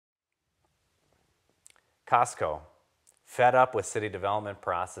Costco, fed up with city development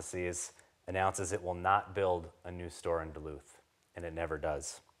processes, announces it will not build a new store in Duluth, and it never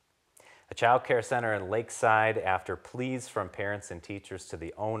does. A child care center in Lakeside, after pleas from parents and teachers to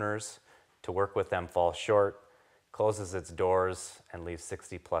the owners to work with them fall short, closes its doors and leaves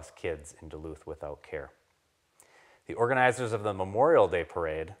 60-plus kids in Duluth without care. The organizers of the Memorial Day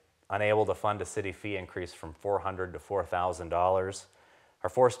Parade, unable to fund a city fee increase from $400 to $4,000, are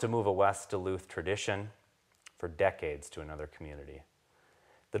forced to move a West Duluth tradition for decades to another community.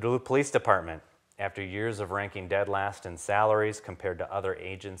 The Duluth Police Department, after years of ranking dead last in salaries compared to other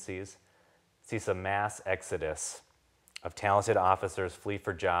agencies, sees a mass exodus of talented officers flee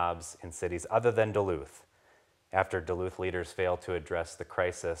for jobs in cities other than Duluth after Duluth leaders failed to address the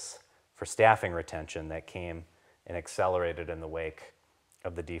crisis for staffing retention that came and accelerated in the wake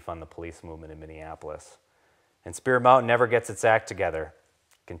of the Defund the Police movement in Minneapolis. And Spirit Mountain never gets its act together,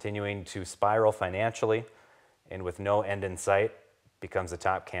 continuing to spiral financially and with no end in sight, becomes a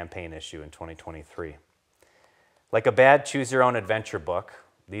top campaign issue in 2023. Like a bad choose-your-own-adventure book,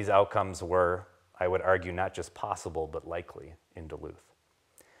 these outcomes were, I would argue, not just possible, but likely in Duluth.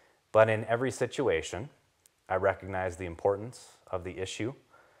 But in every situation, I recognized the importance of the issue,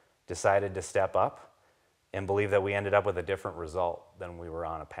 decided to step up, and believe that we ended up with a different result than we were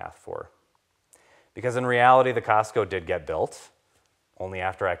on a path for. Because in reality, the Costco did get built, only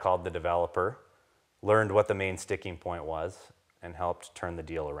after I called the developer, learned what the main sticking point was, and helped turn the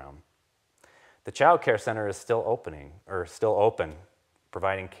deal around. The child care center is still open,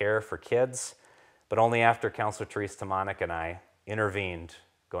 providing care for kids, but only after Councilor Therese Tamanik and I intervened,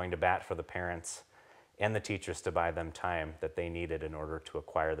 going to bat for the parents and the teachers to buy them time that they needed in order to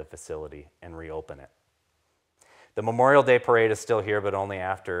acquire the facility and reopen it. The Memorial Day Parade is still here, but only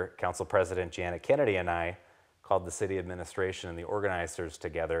after Council President Janet Kennedy and I called the city administration and the organizers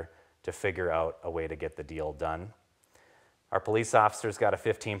together to figure out a way to get the deal done. Our police officers got a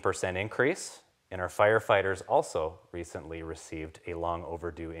 15% increase, and our firefighters also recently received a long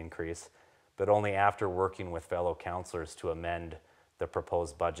overdue increase, but only after working with fellow councilors to amend the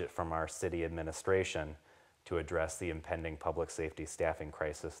proposed budget from our city administration to address the impending public safety staffing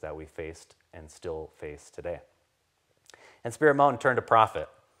crisis that we faced and still face today. And Spirit Mountain turned a profit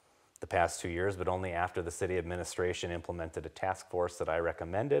the past 2 years, but only after the city administration implemented a task force that I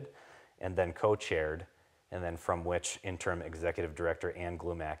recommended and then co-chaired, and then from which interim executive director Ann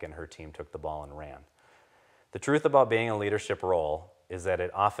Glumack and her team took the ball and ran. The truth about being in a leadership role is that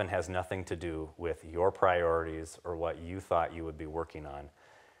it often has nothing to do with your priorities or what you thought you would be working on,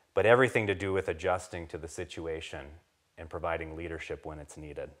 but everything to do with adjusting to the situation and providing leadership when it's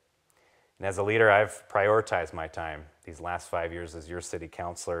needed. And as a leader, I've prioritized my time these last 5 years as your city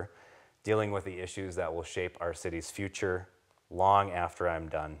councilor, dealing with the issues that will shape our city's future long after I'm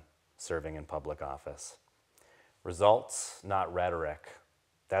done serving in public office. Results, not rhetoric.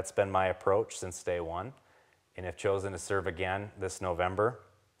 That's been my approach since day one, and if chosen to serve again this November,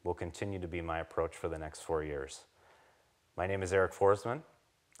 will continue to be my approach for the next 4 years. My name is Arik Forsman.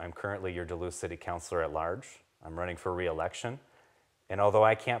 I'm currently your Duluth City Councilor at large. I'm running for re-election. And although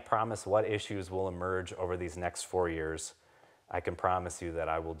I can't promise what issues will emerge over these next 4 years, I can promise you that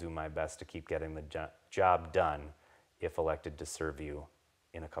I will do my best to keep getting the job done if elected to serve you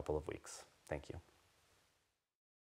in a couple of weeks. Thank you.